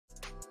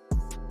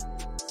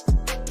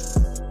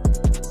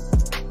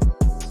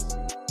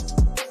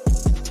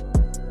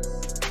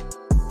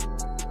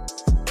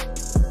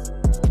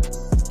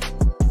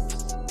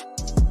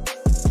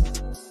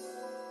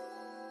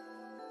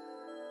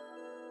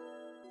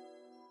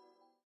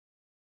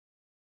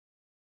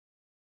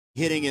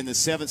Hitting in the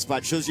 7th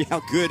spot shows you how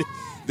good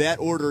that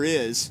order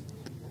is.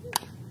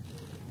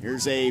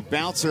 Here's a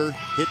bouncer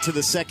hit to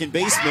the second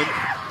baseman,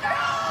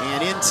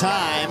 and in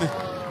time,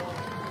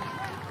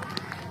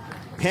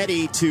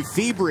 Petty to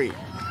Febri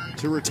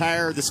to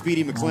retire the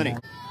speedy McClinney.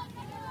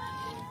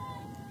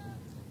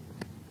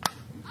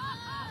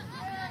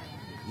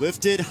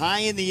 Lifted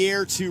high in the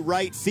air to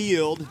right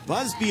field.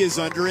 Busby is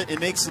under it and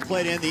makes the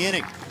play to end the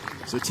inning.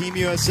 So Team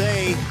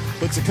USA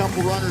puts a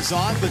couple runners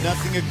on, but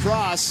nothing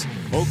across.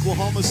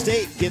 Oklahoma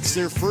State gets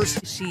their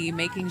first. She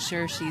making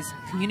sure she's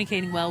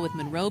communicating well with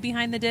Monroe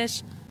behind the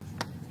dish.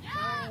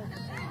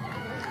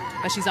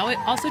 But she's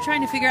also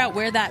trying to figure out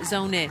where that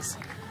zone is.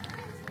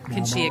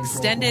 Can she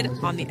extend it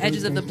on the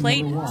edges of the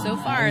plate? So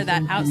far,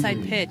 that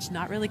outside pitch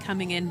not really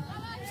coming in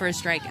for a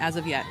strike as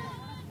of yet.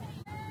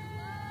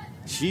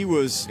 She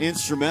was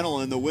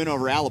instrumental in the win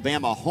over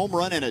Alabama. A home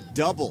run and a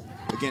double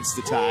against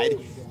the Tide.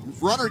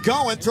 Runner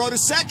going, throw to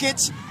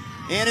second,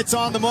 and it's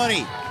on the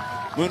money.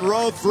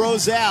 Monroe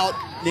throws out.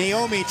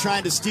 Naomi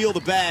trying to steal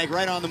the bag,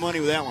 right on the money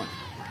with that one.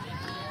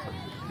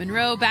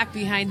 Monroe back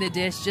behind the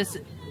dish, just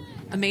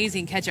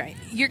amazing catcher.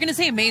 You're going to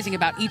say amazing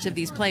about each of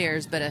these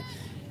players, but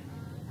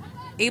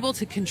able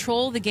to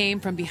control the game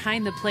from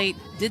behind the plate.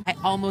 I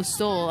almost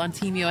stole on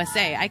Team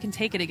USA. I can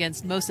take it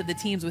against most of the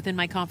teams within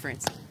my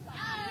conference.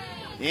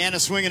 And a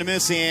swing and a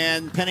miss,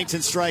 and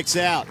Pennington strikes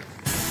out.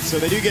 So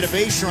they do get a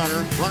base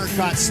runner. Runner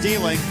caught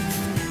stealing.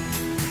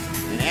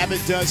 And Abbott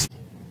does.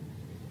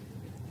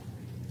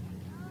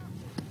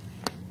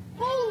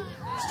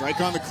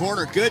 Strike on the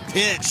corner. Good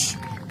pitch.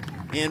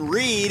 And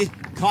Reed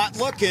caught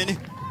looking.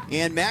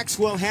 And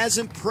Maxwell has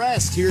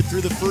impressed here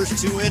through the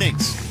first 2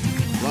 innings.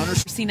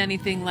 Runners. Seen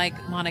anything like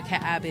Monica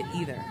Abbott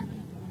either.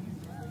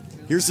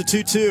 Here's the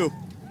 2-2.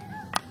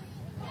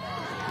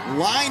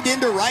 Lined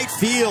into right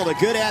field. A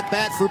good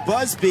at-bat for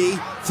Busby.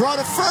 Throw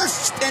to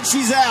first, and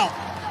she's out.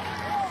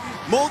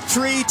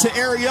 Moultrie to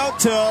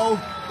Arioto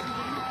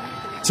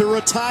to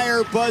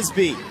retire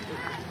Busby.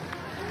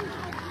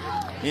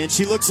 And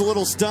she looks a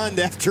little stunned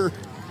after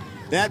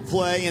that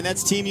play, and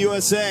that's Team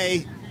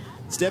USA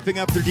stepping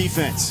up their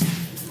defense.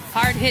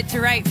 Hard hit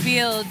to right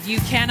field. You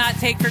cannot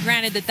take for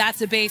granted that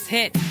that's a base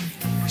hit.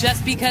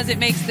 Just because it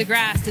makes the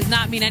grass does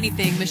not mean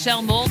anything.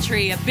 Michelle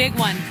Moultrie, a big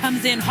one,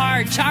 comes in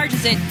hard,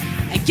 charges it,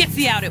 and gets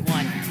the out at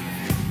 1.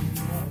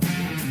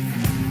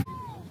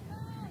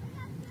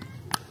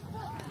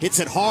 Hits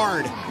it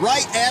hard,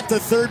 right at the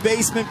third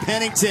baseman,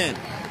 Pennington.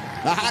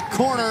 The hot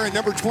corner, and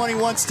number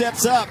 21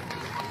 steps up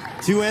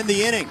to end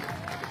the inning.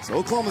 So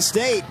Oklahoma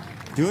State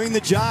doing the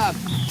job.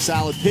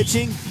 Solid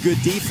pitching,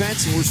 good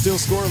defense, and we're still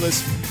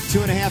scoreless.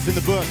 2.5 in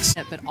the books.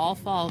 But all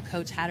fall,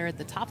 Coach had her at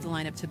the top of the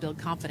lineup to build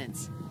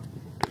confidence.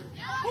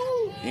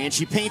 And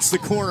she paints the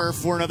corner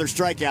for another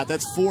strikeout.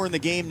 That's 4 in the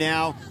game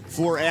now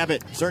for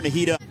Abbott. Starting to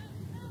heat up.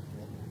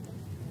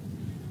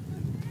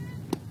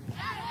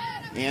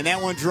 And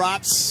that one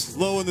drops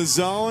low in the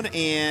zone,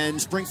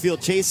 and Springfield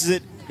chases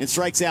it and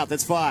strikes out.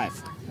 That's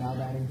 5. Well,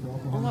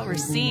 what we're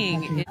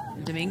seeing,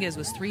 Dominguez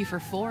was 3 for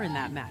 4 in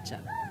that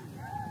matchup.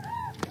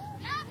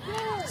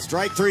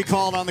 Strike 3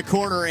 called on the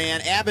corner,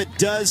 and Abbott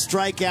does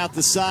strike out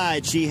the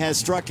side. She has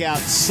struck out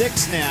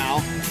 6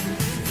 now,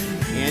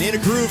 and in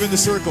a groove in the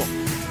circle.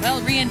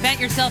 Well, reinvent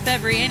yourself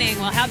every inning.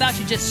 Well, how about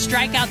you just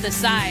strike out the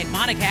side?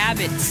 Monica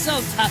Abbott,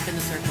 so tough in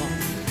the circle.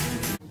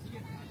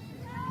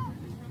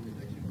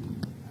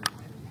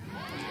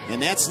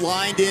 And that's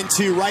lined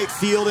into right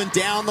field and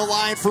down the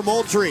line for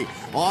Moultrie.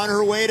 On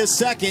her way to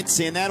second,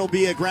 and that'll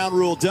be a ground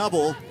rule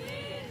double.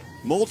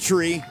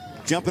 Moultrie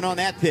jumping on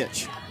that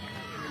pitch.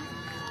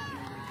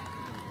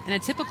 In a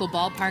typical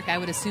ballpark, I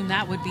would assume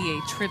that would be a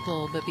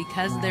triple, but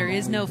because there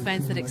is no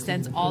fence that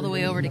extends all the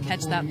way over to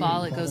catch that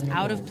ball, it goes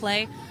out of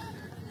play.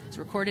 It's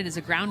recorded as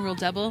a ground rule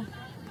double.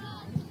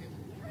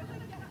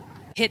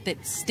 Hit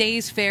that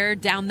stays fair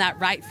down that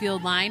right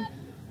field line.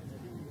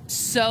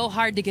 So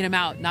hard to get him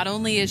out. Not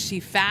only is she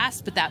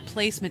fast, but that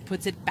placement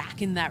puts it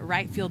back in that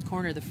right field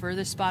corner, the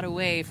furthest spot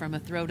away from a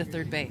throw to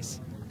third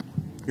base.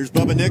 Here's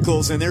Bubba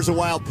Nichols, and there's a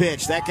wild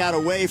pitch. That got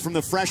away from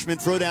the freshman,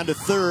 throw down to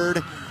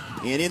third,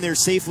 and in there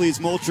safely is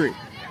Moultrie.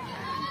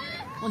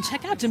 Well, and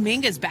check out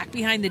Dominguez back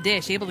behind the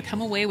dish, able to come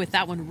away with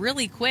that one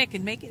really quick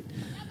and make it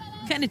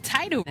kind of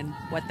tight. And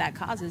what that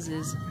causes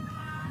is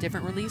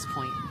different release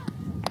point.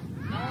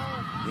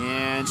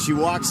 And she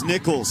walks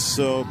Nichols,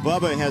 so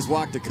Bubba has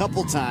walked a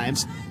couple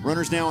times.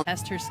 Runners now.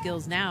 Test her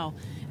skills now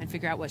and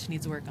figure out what she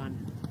needs to work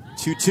on.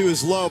 2-2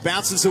 is low,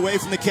 bounces away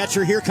from the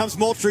catcher. Here comes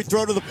Moultrie,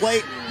 throw to the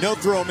plate. No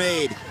throw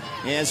made.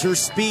 As her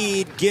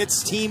speed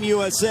gets Team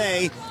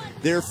USA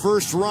their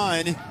first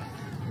run.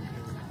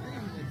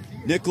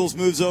 Nichols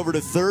moves over to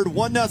third,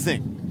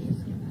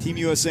 1-0. Team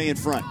USA in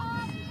front.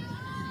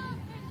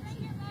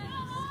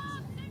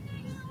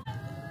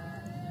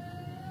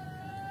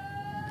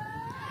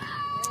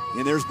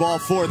 And there's ball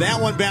 4.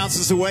 That one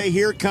bounces away.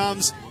 Here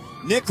comes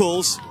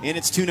Nichols, and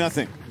it's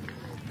 2-0.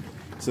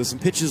 So some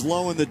pitches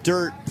low in the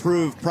dirt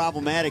proved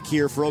problematic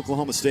here for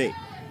Oklahoma State.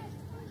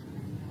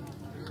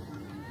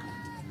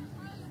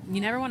 You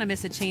never want to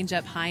miss a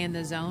change-up high in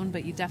the zone,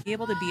 but you definitely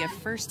able to be a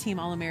first-team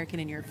All-American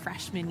in your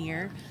freshman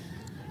year.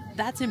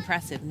 That's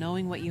impressive,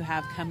 knowing what you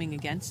have coming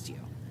against you.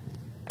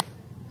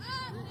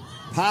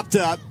 Popped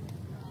up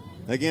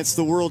against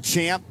the world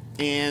champ,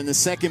 and the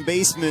second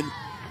baseman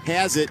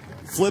has it,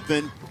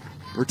 flipping,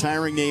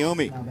 retiring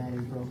Naomi.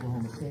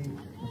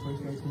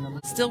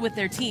 Still with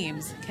their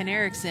teams, Ken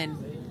Erickson,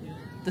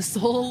 the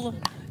sole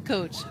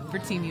coach for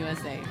Team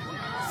USA.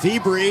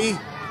 Febri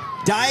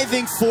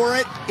diving for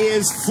it,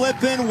 is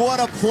flipping. What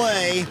a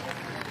play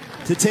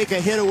to take a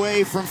hit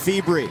away from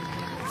Febri.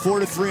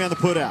 4-3 on the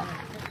putout.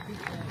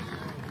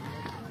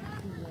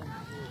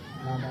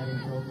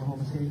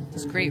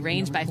 It's great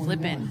range by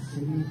Flippin.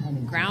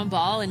 Ground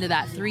ball into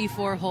that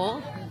 3-4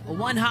 hole. A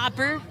one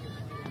hopper.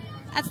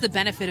 That's the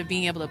benefit of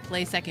being able to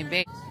play second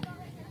base.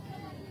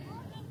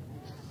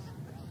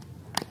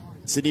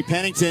 Sydney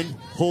Pennington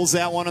pulls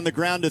that one on the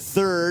ground to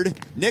third.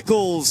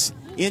 Nichols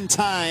in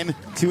time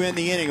to end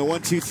the inning. A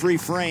 1-2-3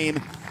 frame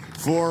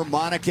for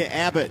Monica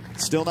Abbott.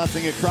 Still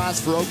nothing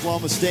across for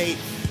Oklahoma State.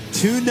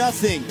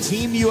 2-0.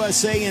 Team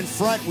USA in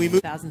front. We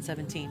move.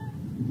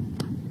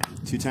 2017.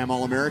 Two-time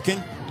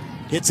All-American.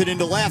 Hits it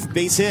into left.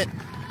 Base hit.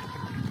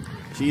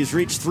 She has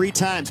reached 3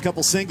 times.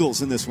 Couple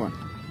singles in this one.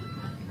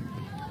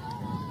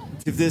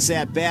 Give this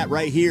at bat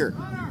right here.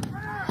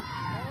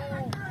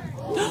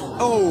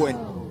 Oh,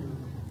 and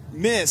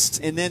missed,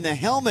 and then the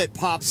helmet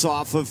pops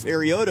off of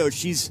Arioto.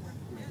 She's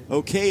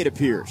okay, it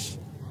appears.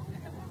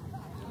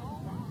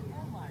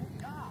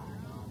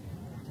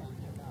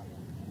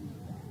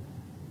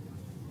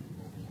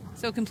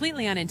 So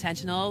completely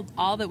unintentional.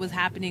 All that was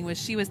happening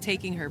was she was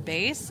taking her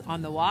base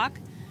on the walk,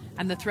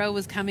 and the throw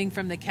was coming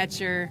from the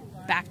catcher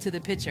back to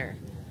the pitcher.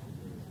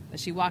 But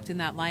she walked in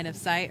that line of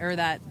sight, or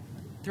that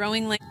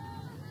throwing lane.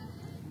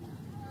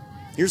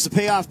 Here's the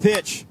payoff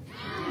pitch.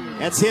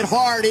 That's hit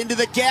hard into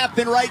the gap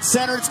in right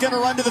center. It's going to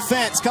run to the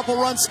fence. Couple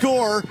run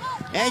score.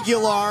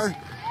 Aguilar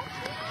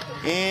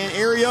and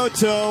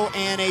Arioto,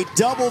 and a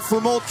double for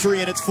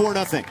Moultrie, and it's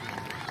 4-0.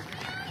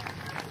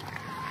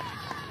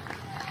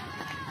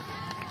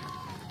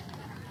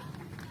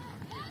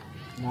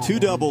 Two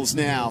doubles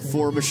now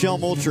for Michelle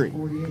Moultrie.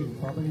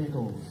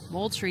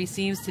 Moultrie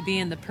seems to be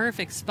in the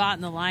perfect spot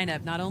in the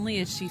lineup. Not only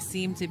is she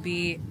seemed to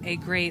be a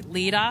great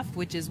leadoff,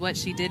 which is what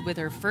she did with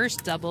her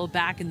first double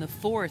back in the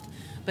 4th,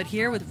 but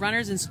here with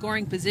runners in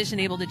scoring position,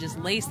 able to just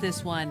lace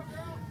this one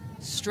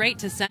straight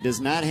to center. Does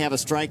not have a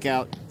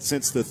strikeout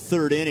since the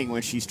 3rd inning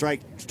when she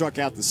struck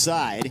out the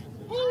side.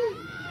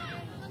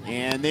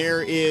 And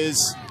there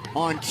is,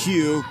 on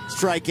cue,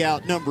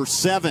 strikeout number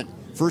 7.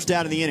 First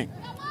out of the inning.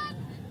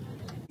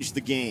 The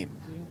game.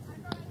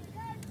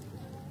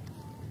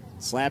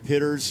 Slap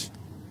hitters,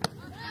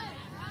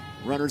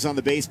 runners on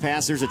the base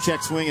pass. There's a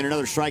check swing and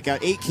another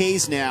strikeout. 8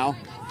 Ks now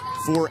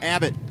for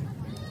Abbott.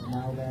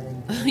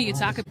 You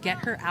talk about get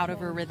her out of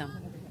her rhythm.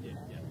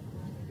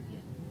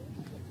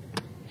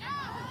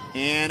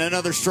 And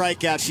another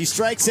strikeout. She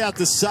strikes out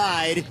the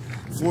side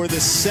for the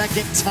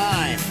 2nd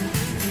time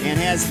and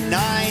has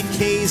 9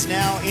 Ks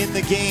now in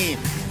the game.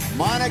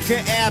 Monica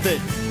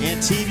Abbott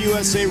and Team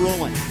USA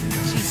rolling.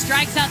 She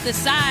strikes out the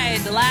side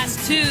the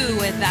last 2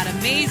 with that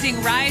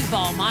amazing rise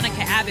ball.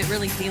 Monica Abbott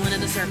really feeling in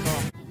the circle.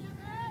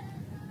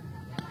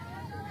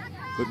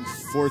 Putting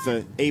forth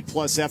an A+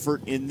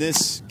 effort in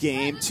this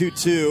game.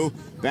 2-2.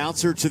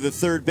 Bouncer to the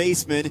 3rd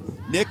baseman.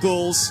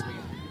 Nichols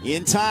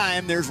in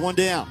time. There's one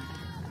down.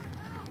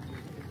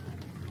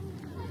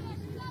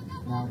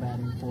 Now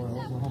batting for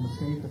Oklahoma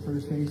State, the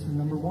first baseman,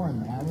 number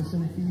 1,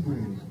 Allison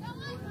Febri.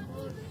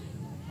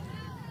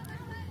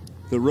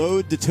 The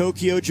road to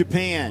Tokyo,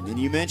 Japan. And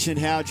you mentioned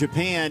how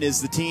Japan is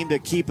the team to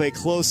keep a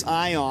close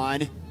eye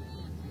on.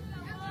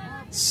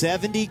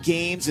 70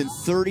 games in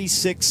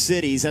 36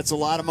 cities. That's a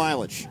lot of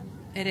mileage.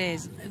 It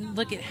is.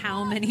 Look at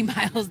how many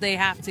miles they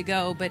have to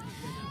go. But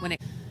when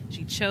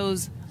she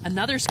chose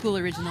another school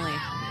originally.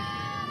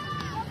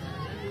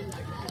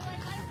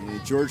 A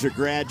Georgia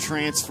grad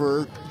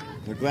transfer.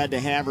 They're glad to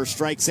have her.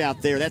 Strikes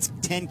out there. That's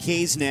 10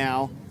 Ks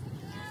now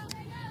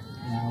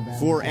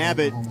for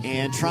Abbott,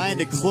 and trying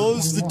to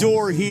close the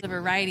door here.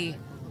 Righty.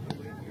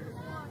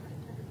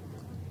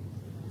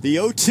 The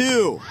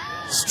 0-2.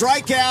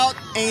 Strikeout,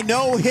 a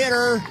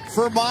no-hitter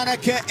for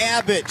Monica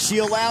Abbott. She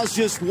allows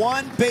just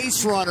 1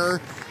 base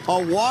runner,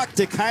 a walk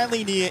to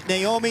Kylie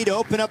Naomi to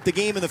open up the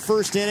game in the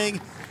 1st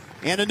inning,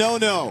 and a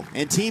no-no.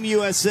 And Team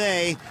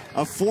USA,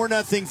 a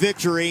 4-0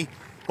 victory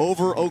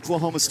over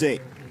Oklahoma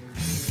State.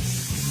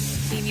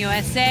 Team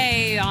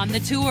USA on the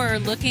tour,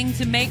 looking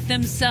to make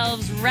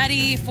themselves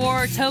ready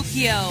for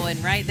Tokyo.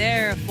 And right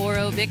there, a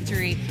 4-0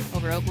 victory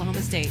over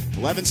Oklahoma State.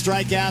 11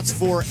 strikeouts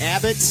for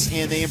Abbott,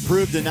 and they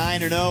improved to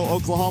 9-0.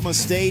 Oklahoma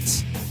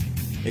State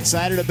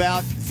excited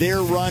about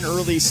their run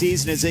early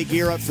season as they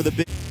gear up for the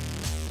big